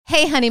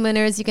Hey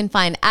honeymooners, you can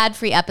find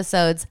ad-free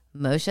episodes,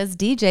 Moshe's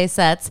DJ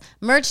sets,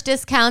 merch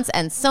discounts,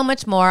 and so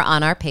much more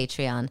on our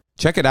Patreon.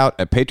 Check it out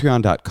at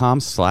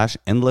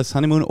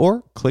patreon.com/endlesshoneymoon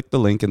or click the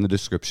link in the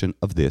description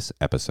of this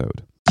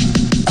episode.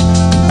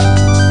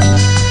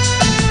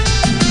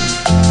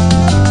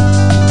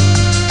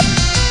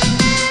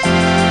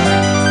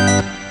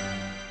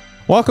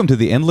 Welcome to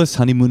the Endless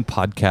Honeymoon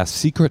Podcast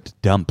Secret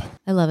Dump.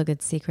 I love a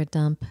good secret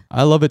dump.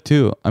 I love it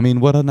too. I mean,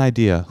 what an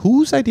idea.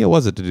 Whose idea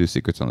was it to do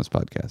secrets on this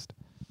podcast?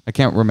 I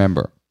can't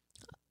remember.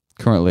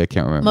 Currently, I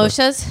can't remember.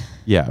 Moshe's?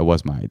 Yeah, it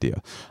was my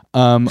idea.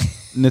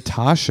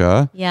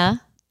 Natasha. Yeah?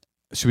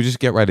 Should we just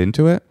get right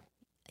into it?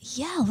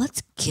 Yeah,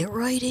 let's get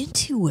right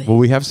into it. Well,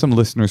 we have some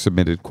listener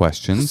submitted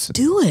questions. Let's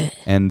do it.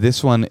 And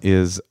this one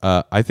is,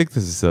 I think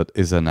this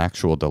is an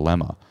actual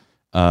dilemma.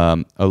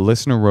 A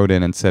listener wrote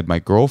in and said, my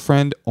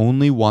girlfriend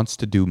only wants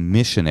to do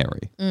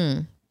missionary.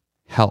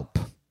 Help.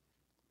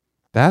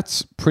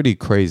 That's pretty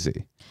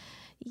crazy.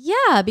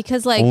 Yeah,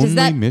 because like,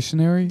 Only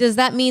missionary? Does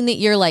that mean that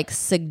you're like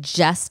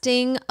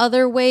suggesting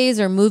other ways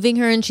or moving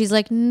her and she's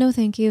like, no,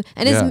 thank you?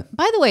 And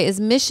by the way, is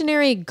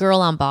missionary girl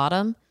on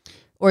bottom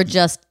or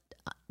just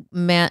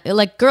man?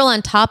 Like girl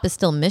on top is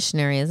still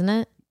missionary, isn't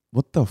it?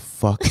 What the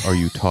fuck are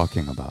you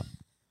talking about?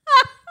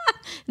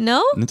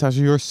 No? Natasha,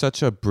 you're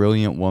such a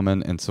brilliant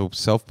woman and so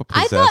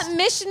self-possessed. I thought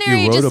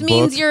missionary just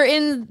means you're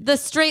in the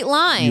straight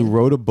line. You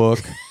wrote a book.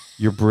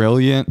 You're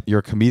brilliant.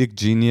 You're a comedic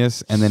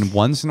genius. And then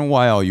once in a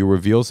while, you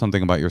reveal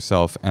something about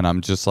yourself. And I'm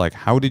just like,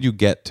 how did you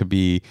get to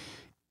be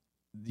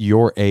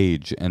your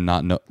age and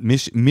not know?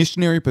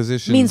 Missionary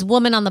position means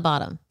woman on the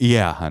bottom.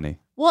 Yeah, honey.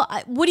 Well,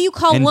 what do you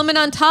call woman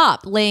on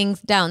top laying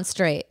down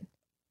straight?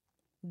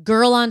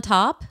 Girl on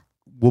top?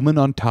 Woman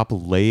on top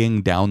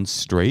laying down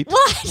straight?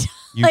 What?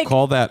 You like,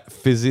 call that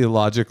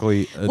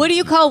physiologically... what do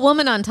you call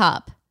woman on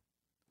top?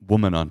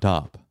 Woman on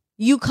top.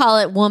 You call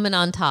it woman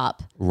on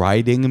top.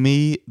 Riding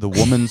me, the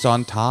woman's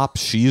on top,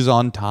 she's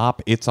on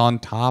top, it's on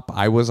top,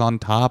 I was on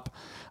top.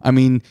 I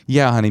mean,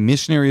 yeah, honey,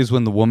 missionary is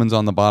when the woman's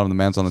on the bottom, the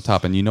man's on the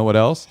top. And you know what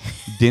else?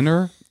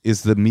 Dinner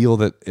is the meal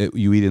that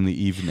you eat in the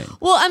evening.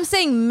 Well, I'm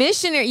saying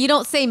missionary. You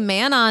don't say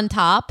man on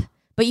top,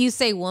 but you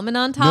say woman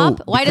on top.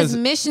 No, why does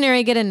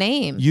missionary get a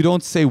name? You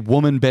don't say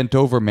woman bent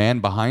over, man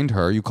behind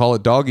her. You call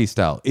it doggy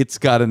style. It's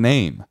got a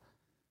name.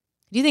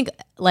 Do you think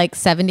like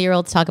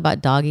 70-year-olds talk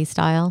about doggy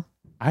style?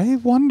 I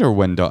wonder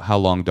how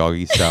long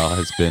doggy style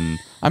has been.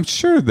 I'm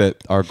sure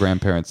that our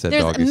grandparents said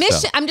doggy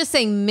style. I'm just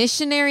saying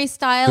missionary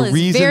style is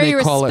reason very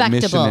they call respectable.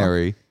 It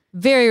missionary,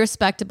 very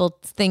respectable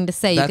thing to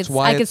say. I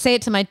could say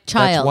it to my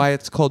child. That's why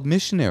it's called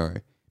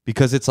missionary.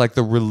 Because it's like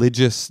the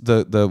religious,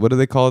 the what do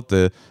they call it?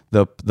 The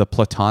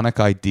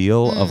platonic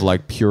ideal of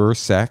like pure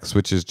sex,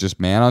 which is just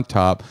man on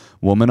top,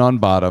 woman on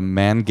bottom,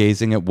 man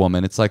gazing at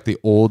woman. It's like the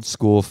old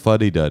school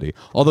fuddy-duddy.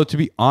 Although to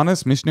be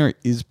honest, missionary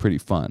is pretty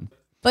fun.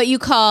 But you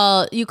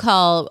call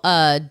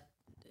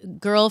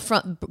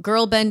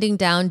girl bending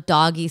down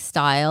doggy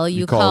style.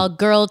 You call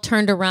girl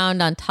turned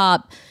around on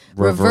top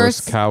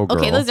reverse cowgirl.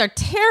 Okay, those are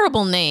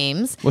terrible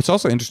names. What's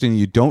also interesting,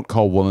 you don't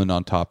call woman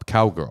on top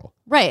cowgirl.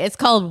 Right, it's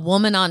called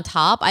woman on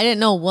top. I didn't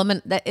know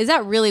woman. Is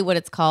that really what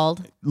it's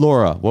called?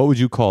 Laura, what would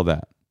you call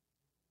that?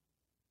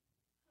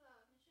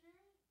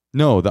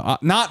 No,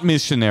 not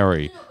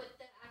missionary.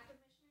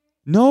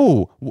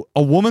 No,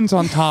 a woman's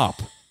on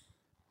top.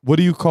 What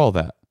do you call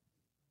that?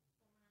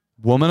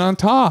 Woman on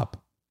top.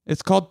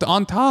 It's called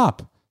on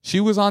top. She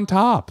was on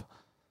top.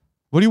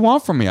 What do you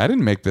want from me? I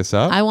didn't make this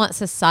up. I want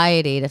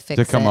society to fix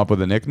it. To come up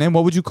with a nickname.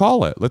 What would you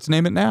call it? Let's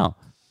name it now.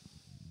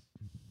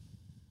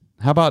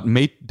 How about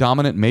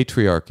dominant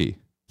matriarchy?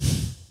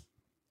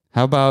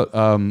 How about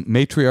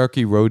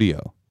matriarchy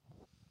rodeo?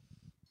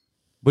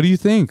 What do you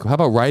think? How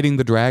about riding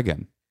the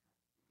dragon?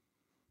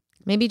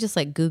 Maybe just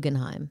like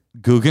Guggenheim.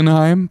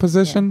 Guggenheim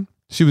position?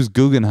 Yeah. She was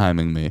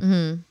Guggenheiming me.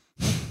 Mm-hmm.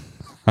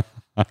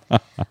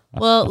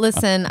 Well,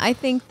 listen, I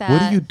think that...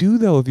 What do you do,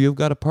 though, if you've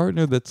got a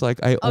partner that's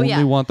like, I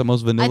only want the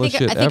most vanilla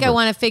shit ever? I think I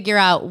want to figure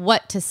out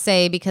what to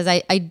say because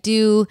I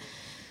do...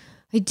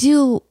 It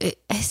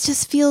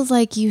just feels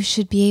like you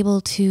should be able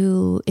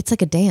to... It's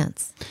like a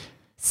dance.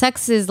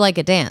 Sex is like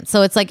a dance.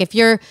 So it's like if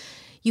you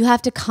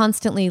have to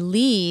constantly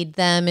lead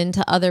them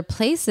into other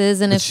places,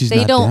 and if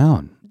they don't...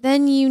 Down.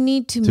 Then you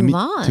need to move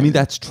on. To me,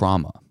 that's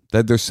trauma.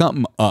 That there's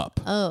something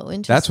up. Oh,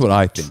 interesting. That's what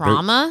I think.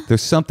 Trauma?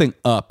 There's something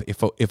up.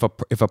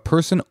 If a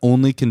person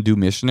only can do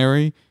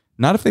missionary,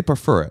 not if they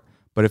prefer it,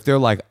 but if they're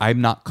like,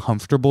 I'm not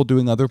comfortable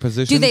doing other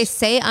positions. Do they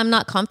say I'm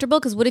not comfortable?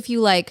 Because what if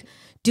you like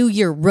do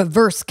your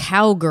reverse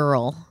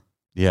cowgirl?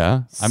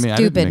 Yeah. I mean,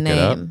 Stupid I didn't make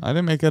it up. I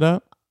didn't make it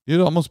up.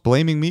 You're almost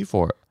blaming me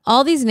for it.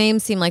 All these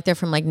names seem like they're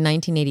from like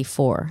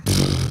 1984.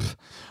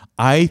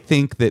 I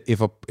think that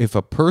if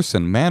a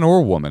person, man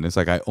or woman, is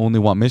like, I only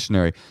want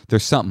missionary,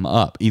 there's something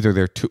up. Either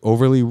they're too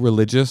overly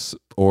religious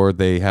or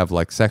they have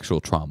like sexual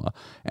trauma.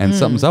 And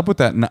something's up with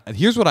that. And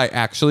here's what I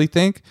actually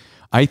think.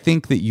 I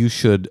think that you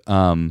should...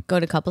 go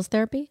to couples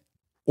therapy?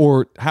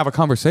 or have a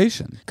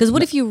conversation. Because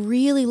what if you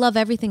really love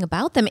everything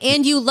about them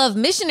and you love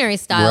missionary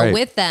style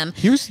with them?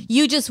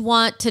 You just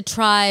want to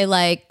try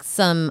like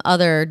some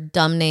other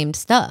dumb named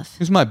stuff.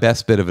 Here's my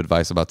best bit of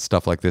advice about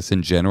stuff like this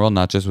in general,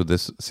 not just with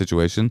this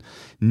situation.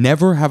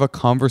 Never have a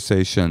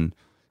conversation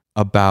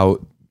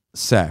about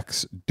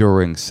sex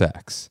during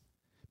sex,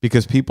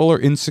 because people are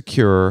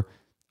insecure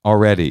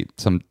already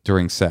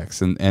during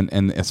sex, and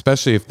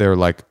especially if they're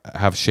like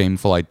have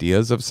shameful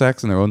ideas of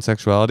sex and their own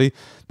sexuality.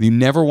 You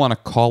never want to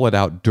call it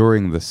out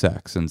during the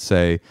sex and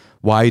say,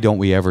 why don't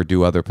we ever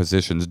do other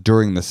positions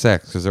during the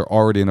sex, because they're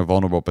already in a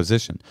vulnerable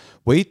position.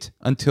 Wait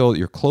until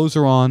your clothes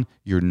are on,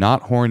 you're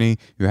not horny,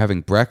 you're having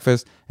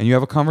breakfast, and you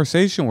have a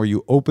conversation where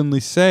you openly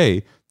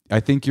say, I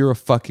think you're a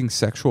fucking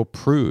sexual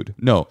prude.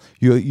 No,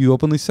 you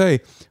openly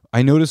say,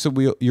 I notice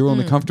that you're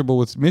only comfortable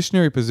with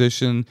missionary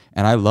position,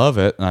 and I love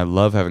it, and I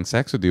love having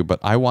sex with you,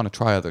 but I want to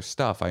try other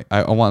stuff.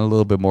 I want a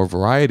little bit more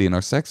variety in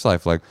our sex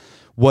life. Like,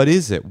 what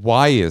is it?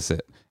 Why is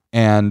it?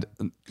 And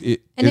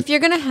if you're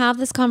going to have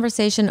this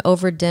conversation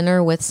over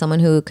dinner with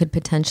someone who could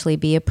potentially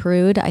be a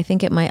prude, I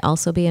think it might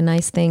also be a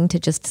nice thing to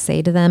just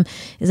say to them,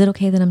 is it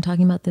okay that I'm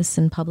talking about this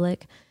in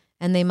public?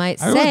 And they might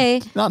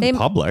say, not in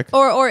public,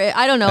 or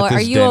I don't know,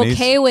 are you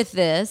okay with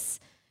this?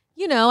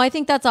 You know, I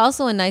think that's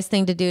also a nice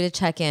thing to do to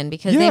check in,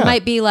 because they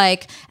might be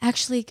like,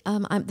 actually,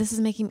 this is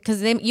making,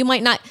 because you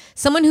might not,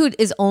 someone who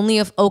is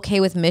only okay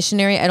with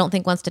missionary, I don't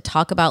think wants to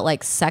talk about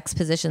like sex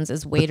positions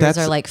as waiters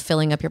are like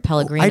filling up your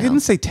Pellegrino. I didn't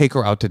say take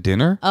her out to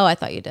dinner. Oh, I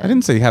thought you did. I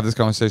didn't say have this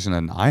conversation at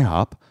an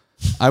IHOP.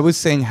 I was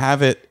saying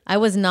have it. I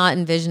was not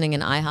envisioning an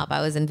IHOP.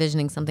 I was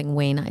envisioning something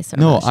way nicer.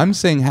 No, I'm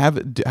saying have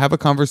a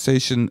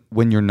conversation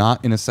when you're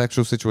not in a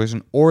sexual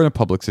situation or in a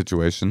public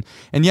situation.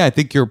 And yeah, I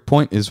think your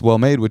point is well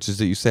made, which is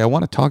that you say, I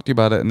want to talk to you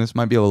about it, and this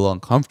might be a little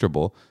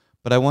uncomfortable,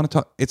 but I want to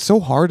talk. It's so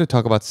hard to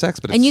talk about sex.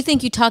 And you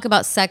think you talk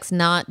about sex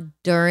not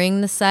during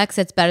the sex?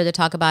 It's better to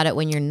talk about it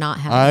when you're not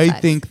having sex.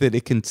 I think that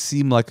it can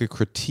seem like a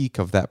critique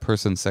of that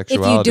person's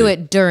sexuality if you do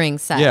it during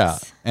sex. Yeah,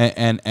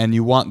 and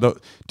you want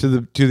to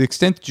the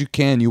extent that you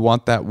can, you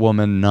want that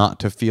woman not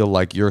to feel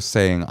like you're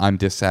saying I'm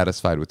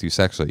dissatisfied with you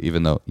sexually,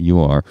 even though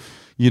you are.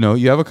 You know,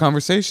 you have a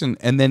conversation,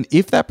 and then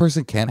if that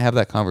person can't have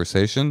that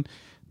conversation,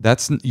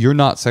 you're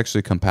not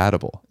sexually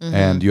compatible,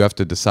 and you have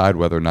to decide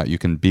whether or not you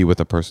can be with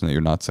a person that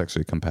you're not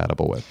sexually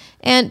compatible with.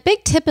 And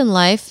big tip in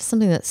life,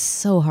 something that's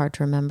so hard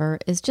to remember,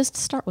 is just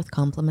start with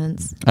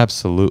compliments.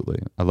 Absolutely.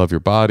 I love your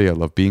body. I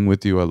love being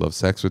with you. I love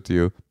sex with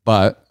you,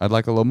 but I'd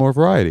like a little more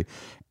variety.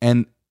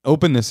 And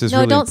openness is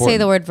really important. No, don't say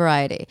the word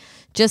variety.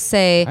 Just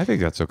say. I think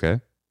that's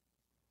okay.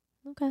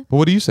 Okay. But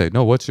what do you say?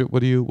 No,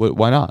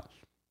 why not?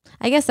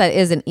 I guess that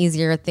is an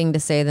easier thing to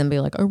say than be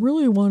like, I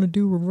really want to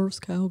do reverse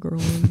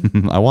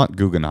cowgirling. I want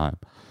Guggenheim.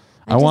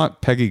 I want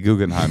Peggy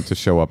Guggenheim to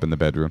show up in the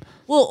bedroom.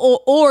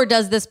 Well, or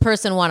does this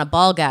person want to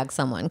ball gag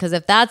someone? Because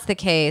if that's the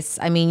case,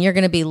 I mean, you're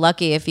going to be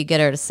lucky if you get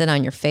her to sit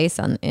on your face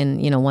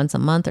once a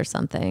month or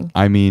something.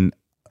 I mean,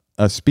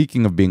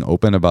 speaking of being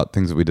open about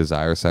things that we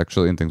desire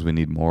sexually and things we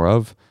need more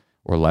of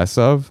or less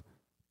of,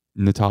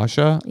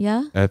 Natasha.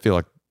 Yeah.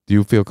 Do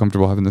you feel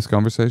comfortable having this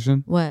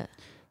conversation? What?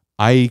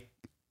 I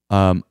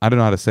don't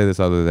know how to say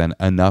this other than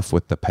enough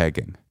with the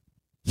pegging.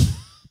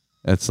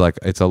 It's like,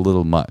 it's a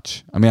little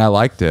much. I mean, I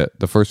liked it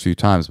the first few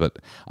times, but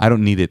I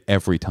don't need it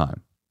every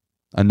time.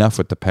 Enough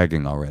with the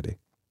pegging already.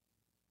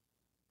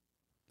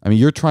 I mean,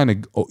 you're trying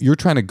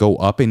to go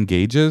up in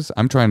gauges.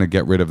 I'm trying to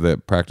get rid of the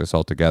practice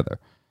altogether.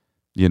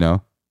 You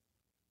know?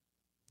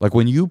 Like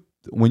when you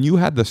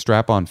had the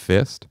strap-on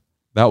fist,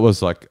 that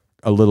was like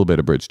a little bit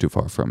of bridge too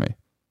far from me.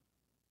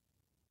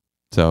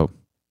 So,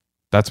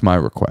 that's my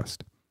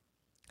request.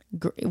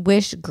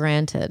 Wish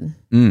granted.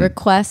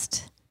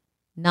 Request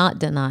not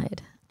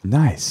denied.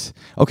 Nice.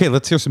 Okay,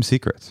 let's hear some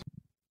secrets.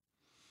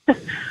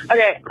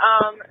 Okay,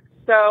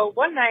 so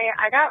one night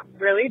I got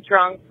really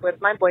drunk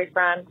with my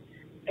boyfriend,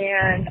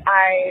 and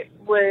I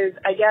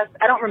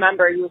don't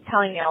remember, he was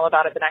telling me all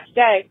about it the next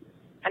day,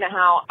 and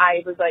how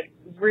I was like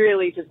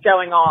really just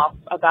going off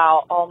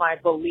about all my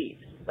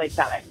beliefs, like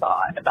that I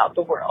thought about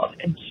the world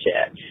and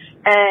shit.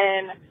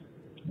 And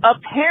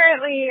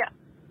apparently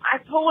I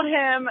told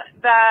him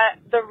that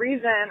the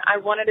reason I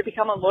wanted to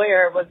become a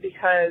lawyer was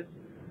because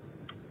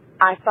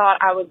I thought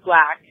I was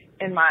black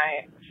in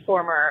my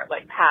former,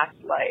 past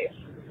life.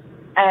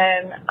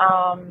 And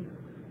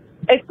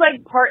it's,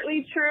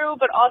 partly true,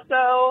 but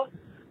also,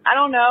 I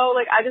don't know,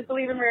 I just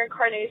believe in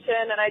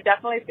reincarnation, and I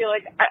definitely feel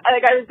like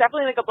I was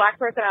definitely, a black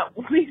person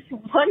at least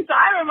one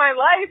time in my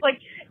life,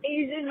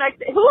 Asian,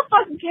 Mexican, who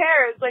fucking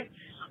cares?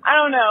 I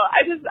don't know.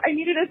 I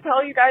needed to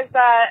tell you guys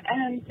that,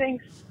 and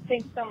thanks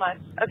so much.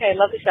 Okay,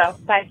 love the show.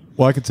 Bye.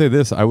 Well, I could say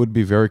this. I would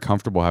be very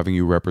comfortable having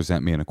you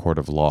represent me in a court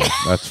of law.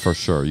 That's for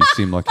sure. You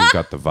seem like you've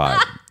got the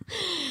vibe.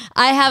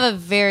 I have a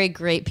very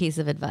great piece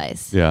of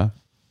advice. Yeah.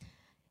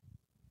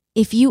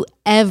 If you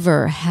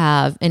ever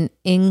have an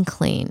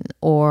inkling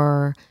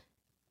or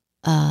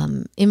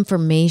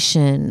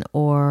information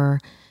or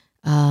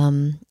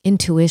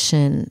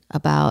intuition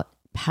about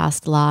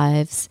past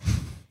lives,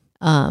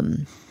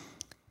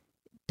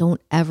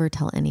 don't ever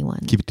tell anyone.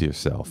 Keep it to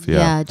yourself.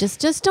 Yeah.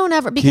 Just don't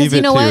ever, because Keep you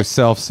it know to what?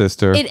 yourself,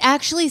 sister. It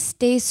actually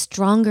stays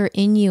stronger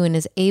in you and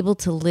is able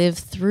to live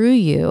through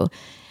you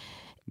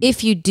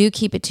if you do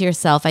keep it to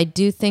yourself. I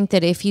do think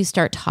that if you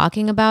start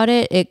talking about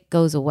it, it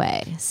goes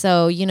away.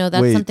 So,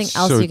 that's Wait, something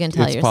else so you can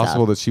tell it's yourself.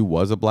 possible that she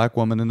was a black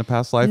woman in a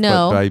past life,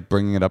 No. but by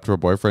bringing it up to her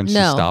boyfriend, she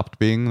No. stopped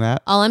being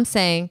that? All I'm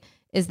saying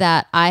is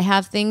that I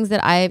have things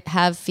that I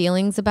have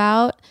feelings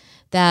about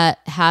that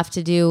have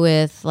to do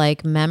with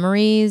like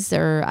memories,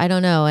 or I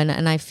don't know.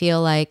 And I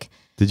feel like,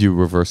 Did you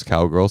reverse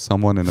cowgirl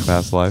someone in a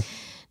past life?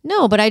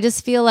 no, but I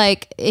just feel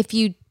like if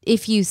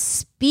you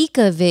speak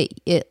of it,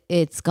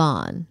 it's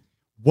gone.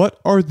 What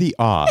are the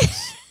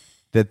odds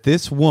that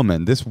this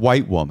woman, this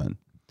white woman,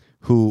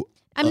 who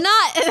I'm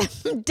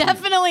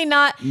definitely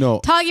not No.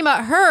 talking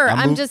about her.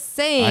 I'm mov- just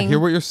saying. I hear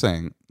what you're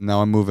saying.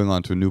 Now I'm moving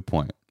on to a new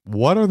point.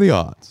 What are the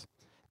odds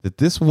that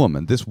this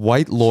woman, this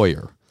white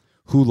lawyer,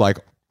 who like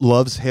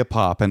loves hip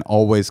hop and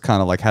always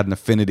kind of like had an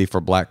affinity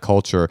for black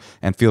culture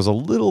and feels a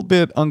little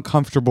bit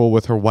uncomfortable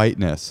with her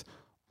whiteness,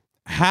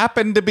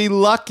 happened to be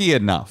lucky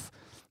enough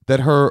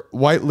that her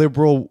white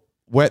liberal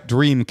wet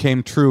dream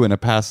came true in a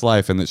past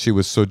life and that she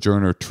was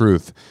Sojourner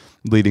Truth,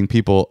 leading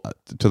people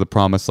to the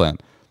promised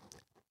land?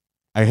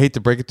 I hate to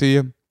break it to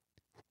you,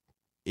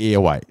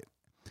 you're white.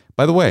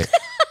 By the way,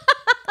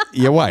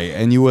 you're white,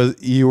 and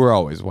you were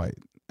always white,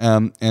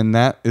 and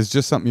that is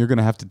just something you're going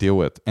to have to deal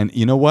with. And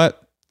you know what?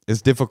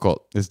 It's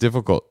difficult. It's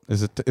difficult.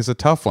 It's a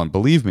tough one.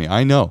 Believe me,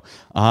 I know.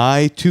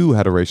 I too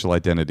had a racial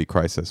identity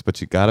crisis, but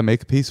you got to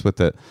make peace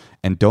with it,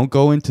 and don't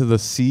go into the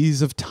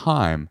seas of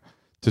time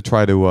to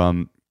try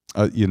to,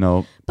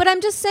 But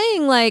I'm just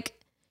saying, like,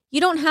 you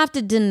don't have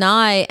to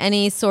deny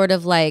any sort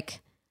of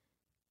like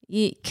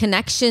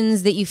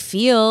connections that you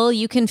feel.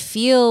 You can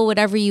feel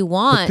whatever you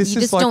want. this You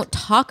is just like- don't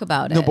talk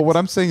about it. No, but what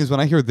I'm saying is when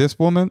I hear this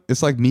woman,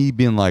 it's like me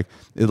being like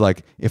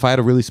if I had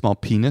a really small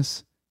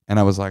penis and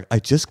I was like, I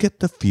just get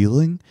the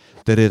feeling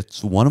that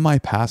it's one of my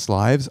past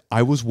lives.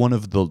 I was one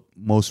of the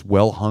most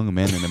well-hung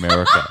men in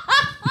America.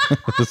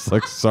 It's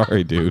like,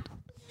 sorry, dude.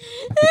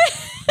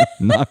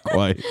 Not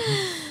quite.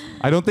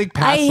 I don't think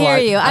past I hear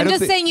life- you. I I'm don't just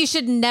think- saying you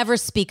should never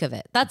speak of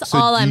it. That's So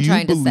all I'm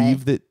trying to Do you say.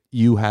 believe that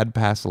you had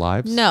past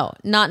lives? No,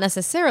 not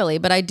necessarily.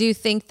 But I do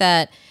think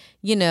that,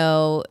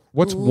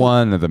 What's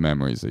one of the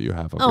memories that you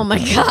have? Of Oh your my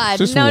past God. lives?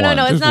 Just No. one,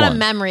 It's just not a one.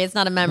 memory. It's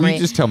not a Will memory. you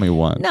just tell me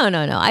one? No.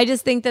 I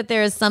just think that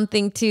there is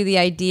something to the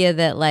idea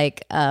that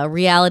like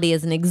reality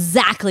isn't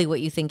exactly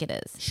what you think it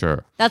is.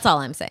 Sure. That's all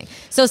I'm saying.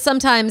 So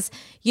sometimes,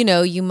 you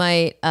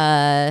might,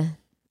 I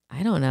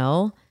don't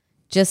know,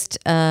 just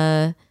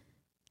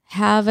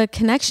have a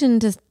connection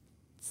to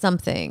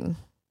something.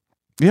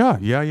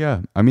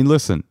 Yeah. I mean,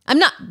 listen. I'm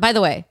not, by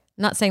the way,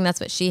 not saying that's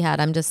what she had.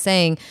 I'm just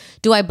saying,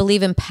 do I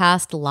believe in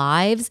past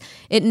lives?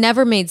 It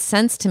never made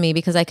sense to me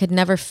because I could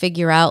never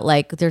figure out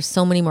like there's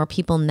so many more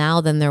people now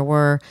than there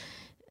were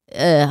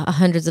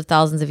hundreds of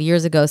thousands of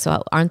years ago.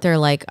 So aren't there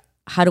like,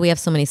 how do we have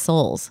so many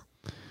souls?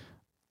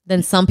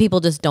 Then some people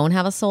just don't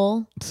have a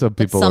soul. Some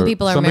people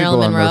are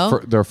Marilyn Monroe.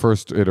 Their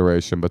first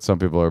iteration, but some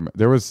people are.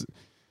 There was.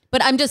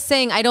 But I'm just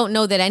saying, I don't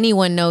know that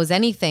anyone knows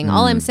anything.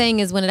 All I'm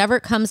saying is whenever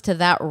it comes to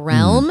that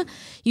realm,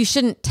 you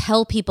shouldn't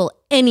tell people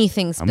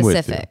anything I'm with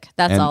you. specific.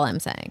 That's all I'm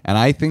saying. And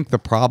I think the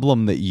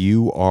problem that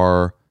you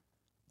are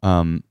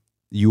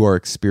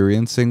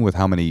experiencing with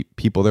how many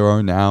people there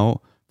are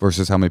now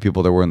versus how many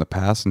people there were in the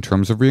past in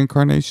terms of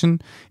reincarnation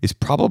is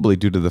probably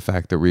due to the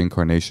fact that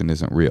reincarnation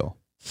isn't real.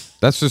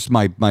 That's just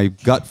my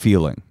gut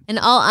feeling. And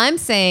all I'm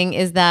saying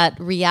is that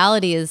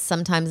reality is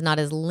sometimes not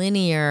as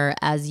linear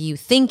as you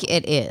think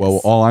it is.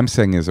 Well, all I'm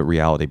saying is that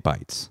reality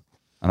bites.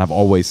 And I've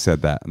always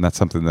said that. And that's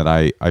something that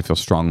I feel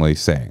strongly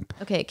saying.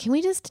 Okay, can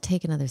we just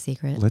take another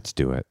secret? Let's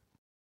do it.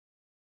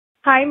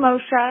 Hi, Moshe.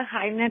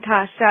 Hi,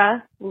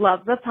 Natasha.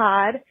 Love the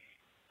pod.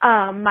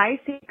 My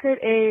secret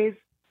is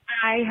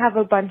I have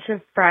a bunch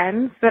of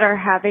friends that are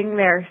having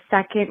their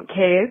second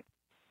kid,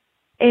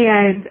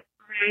 and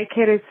my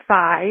kid is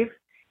 5.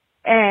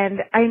 And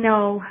I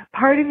know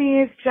part of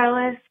me is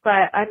jealous,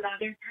 but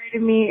another part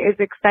of me is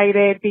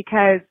excited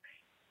because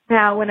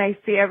now when I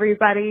see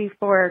everybody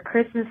for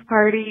Christmas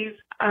parties,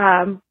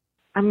 I'm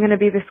going to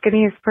be the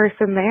skinniest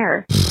person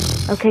there.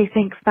 Okay,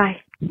 thanks.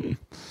 Bye.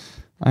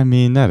 I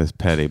mean, that is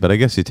petty, but I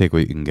guess you take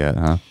what you can get,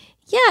 huh?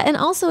 Yeah, and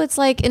also it's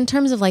like in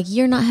terms of like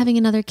you're not having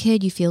another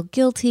kid, you feel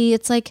guilty.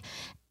 It's like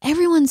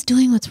everyone's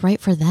doing what's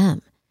right for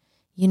them.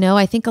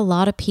 I think a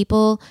lot of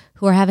people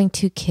who are having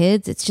 2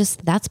 kids, it's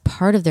just that's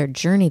part of their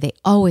journey. They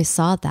always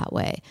saw it that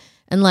way.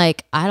 And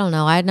like, I don't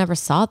know, I never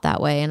saw it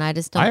that way. And I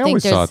just don't think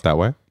always there's saw it that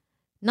way.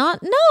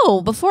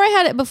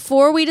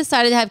 Before we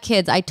decided to have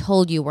kids, I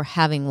told you we're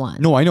having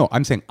one. No, I know.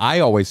 I'm saying I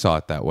always saw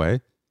it that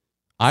way.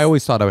 I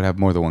always thought I would have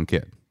more than one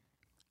kid.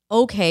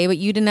 Okay, but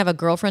you didn't have a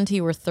girlfriend till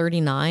you were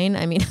 39.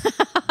 I mean,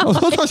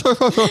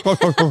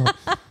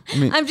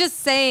 I'm just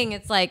saying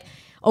it's like,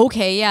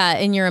 okay, yeah,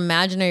 in your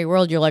imaginary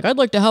world, you're like, I'd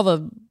like to have a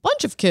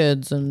bunch of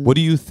kids. And What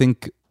do you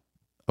think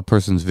a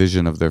person's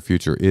vision of their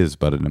future is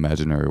but an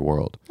imaginary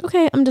world?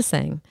 okay, I'm just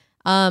saying.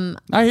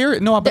 I hear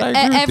it. No, but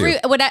I agree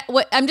with you.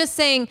 What I'm just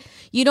saying,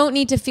 you don't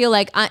need to feel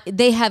like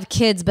they have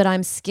kids, but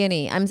I'm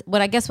skinny.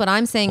 What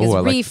I'm saying is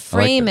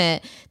reframe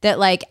it that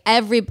like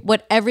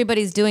what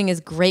everybody's doing is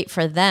great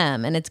for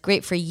them, and it's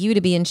great for you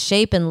to be in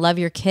shape and love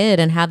your kid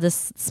and have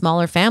this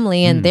smaller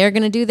family, and they're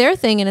gonna do their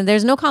thing, and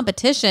there's no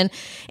competition.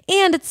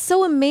 And it's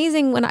so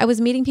amazing when I was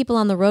meeting people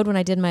on the road when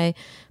I did my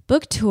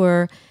book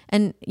tour,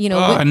 and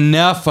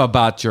enough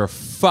about your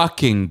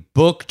fucking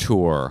book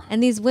tour.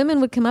 And these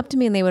women would come up to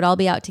me and they would all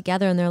be out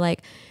together, and they're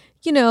like,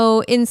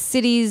 in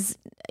cities,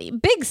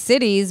 big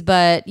cities,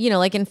 but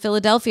like in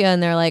Philadelphia,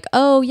 and they're like,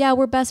 oh yeah,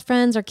 we're best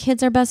friends, our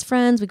kids are best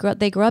friends,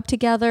 they grew up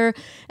together.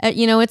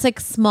 It's like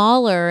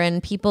smaller,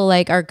 and people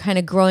like are kind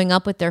of growing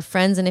up with their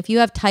friends. And if you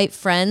have tight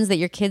friends that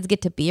your kids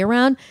get to be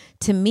around,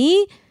 to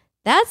me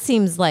that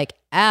seems like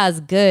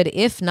as good,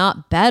 if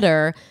not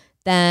better,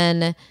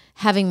 than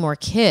having more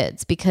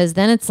kids, because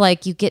then it's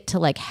like you get to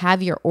like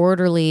have your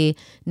orderly,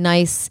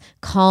 nice,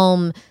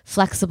 calm,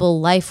 flexible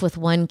life with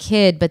one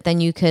kid, but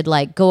then you could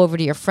like go over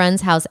to your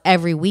friend's house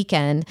every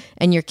weekend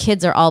and your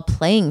kids are all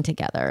playing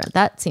together.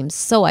 That seems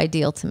so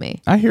ideal to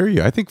me. I hear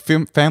you. I think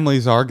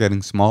families are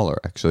getting smaller,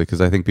 actually,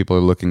 because I think people are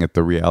looking at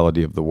the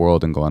reality of the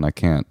world and going, I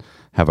can't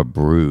have a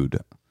brood.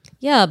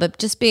 Yeah, but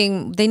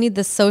they need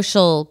the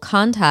social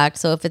contact.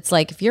 So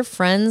if you're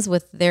friends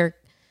with their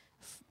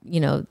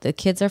the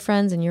kids are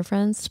friends and you're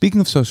friends.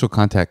 Speaking of social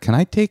contact, can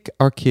I take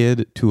our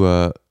kid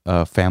to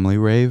a family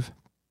rave?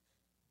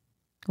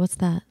 What's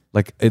that?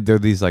 Like, there are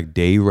these like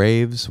day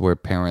raves where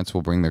parents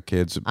will bring their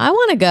kids. I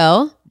want to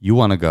go. You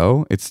want to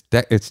go? It's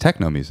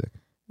techno music.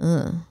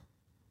 Will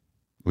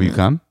you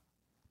come?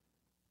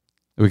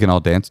 We can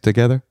all dance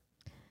together?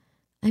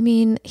 I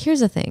mean, here's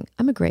the thing.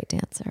 I'm a great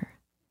dancer.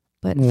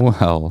 But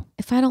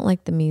if I don't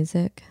like the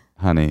music.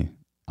 Honey,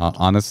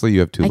 honestly, you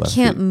have two left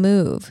feet. I can't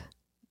move.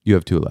 You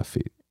have two left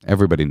feet.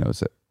 Everybody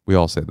knows it. We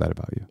all say that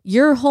about you.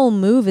 Your whole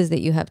move is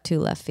that you have two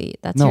left feet.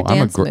 That's your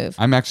dance move.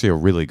 I'm actually a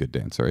really good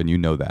dancer, and you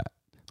know that.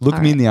 Look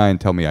me in the eye and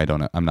tell me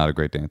I'm not a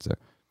great dancer.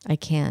 I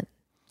can't.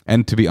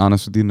 And to be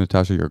honest with you,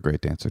 Natasha, you're a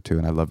great dancer too,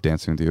 and I love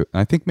dancing with you.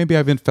 And I think maybe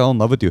I even fell in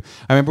love with you.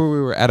 I remember we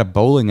were at a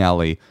bowling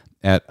alley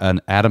at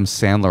an Adam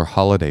Sandler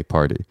holiday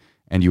party,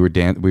 and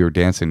we were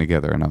dancing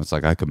together, and I was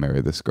like, I could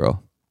marry this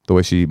girl. The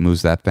way she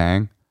moves that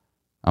thing,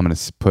 I'm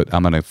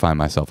gonna find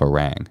myself a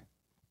rang.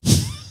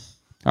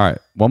 All right,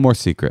 one more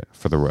secret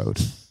for the road.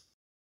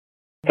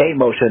 Hey,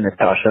 Moshe and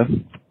Natasha.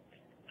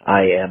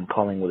 I am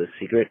calling with a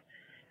secret.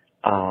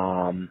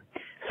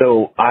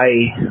 So I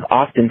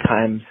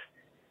oftentimes,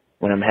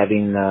 when I'm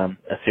having a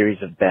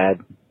series of bad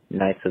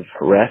nights of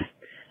rest,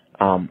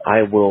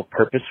 I will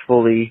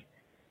purposefully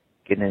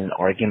get in an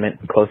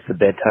argument close to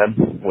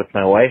bedtime with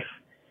my wife,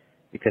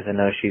 because I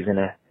know she's going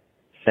to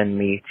send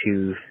me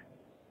to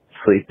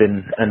sleep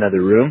in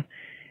another room.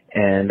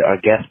 And our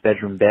guest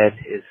bedroom bed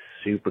is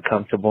super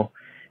comfortable,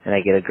 and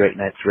I get a great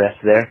night's rest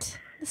there.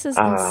 This is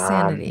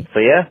insanity. So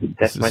yeah,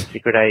 that's my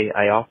secret.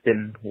 I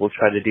often will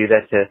try to do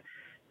that to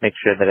make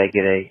sure that I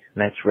get a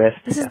night's rest.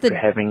 This is the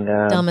having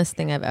dumbest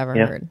thing I've ever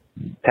heard.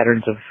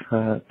 Patterns of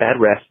bad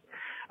rest.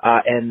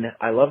 And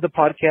I love the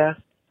podcast.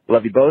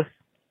 Love you both.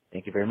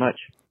 Thank you very much.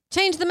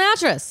 Change the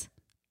mattress.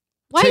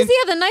 Why does he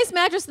have the nice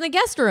mattress in the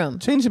guest room?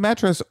 Change the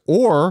mattress,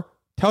 or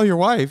tell your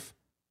wife,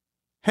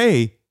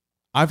 hey,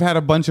 I've had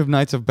a bunch of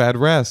nights of bad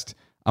rest.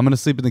 I'm going to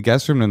sleep in the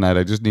guest room tonight.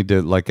 I just need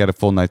to get a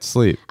full night's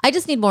sleep. I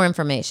just need more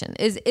information.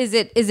 Is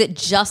it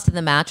just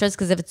the mattress?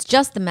 Because if it's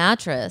just the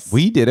mattress,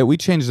 we did it. We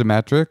changed the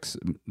mattress.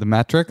 We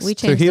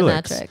changed to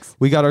Helix. The mattress.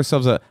 We got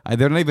ourselves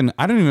they're not even.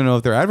 I don't even know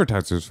if they're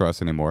advertisers for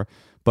us anymore.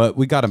 But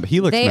we got a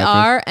Helix mattress. They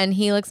are, and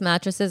Helix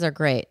mattresses are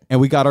great. And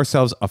we got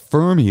ourselves a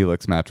firm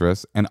Helix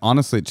mattress. And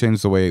honestly, it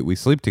changed the way we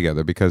sleep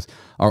together, because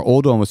our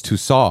old one was too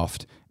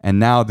soft. And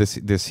now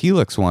this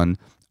Helix one,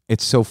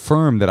 it's so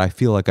firm that I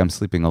feel like I'm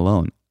sleeping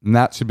alone. And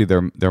that should be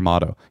their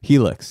motto.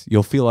 Helix,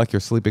 you'll feel like you're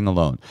sleeping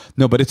alone.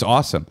 No, but it's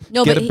awesome.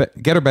 No,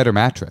 get a better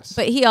mattress.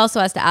 But he also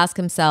has to ask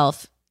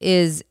himself,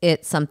 is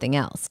it something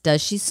else?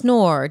 Does she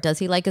snore? Does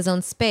he like his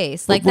own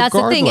space? Like, that's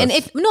the thing. And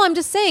I'm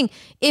just saying,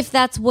 if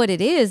that's what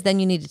it is, then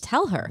you need to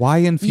tell her.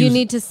 You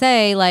need to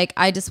say, like,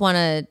 I just want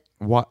to.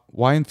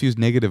 Why infuse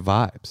negative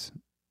vibes?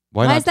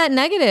 Why is that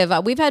negative?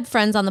 We've had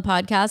friends on the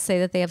podcast say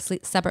that they have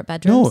separate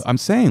bedrooms. No, I'm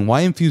saying,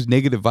 why infuse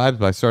negative vibes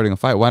by starting a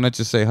fight? Why not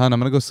just say, hon, I'm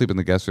going to go sleep in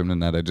the guest room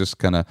tonight. I just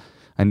kind of...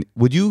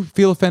 Would you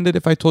feel offended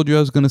if I told you I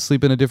was going to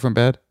sleep in a different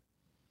bed?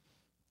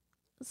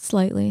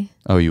 Slightly.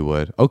 Oh, you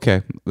would?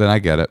 Okay, then I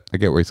get it. I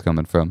get where he's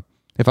coming from.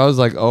 If I was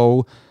like,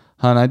 oh,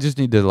 hon, I just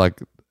need to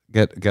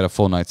get a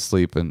full night's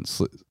sleep and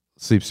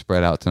sleep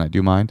spread out tonight. Do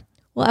you mind?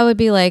 Well, I would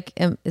be like,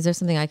 is there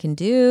something I can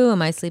do?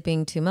 Am I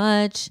sleeping too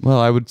much?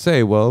 Well, I would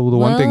say,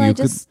 one thing I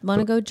just want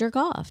to go jerk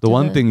off. The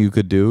one thing you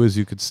could do is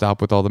you could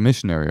stop with all the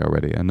missionary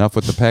already. Enough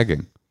with the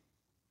pegging.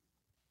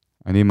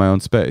 I need my own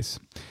space.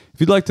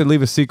 If you'd like to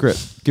leave a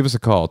secret, give us a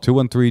call,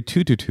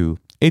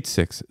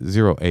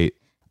 213-222-8608.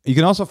 You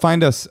can also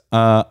find us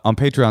on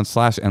Patreon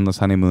 /Endless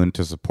Honeymoon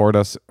to support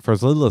us for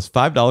as little as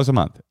 $5 a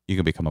month. You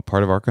can become a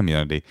part of our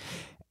community.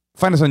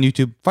 Find us on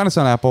YouTube. Find us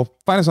on Apple.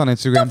 Find us on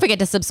Instagram. Don't forget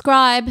to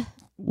subscribe.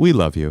 We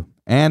love you.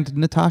 And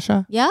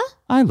Natasha, Yeah?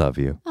 I love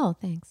you. Oh,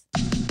 thanks.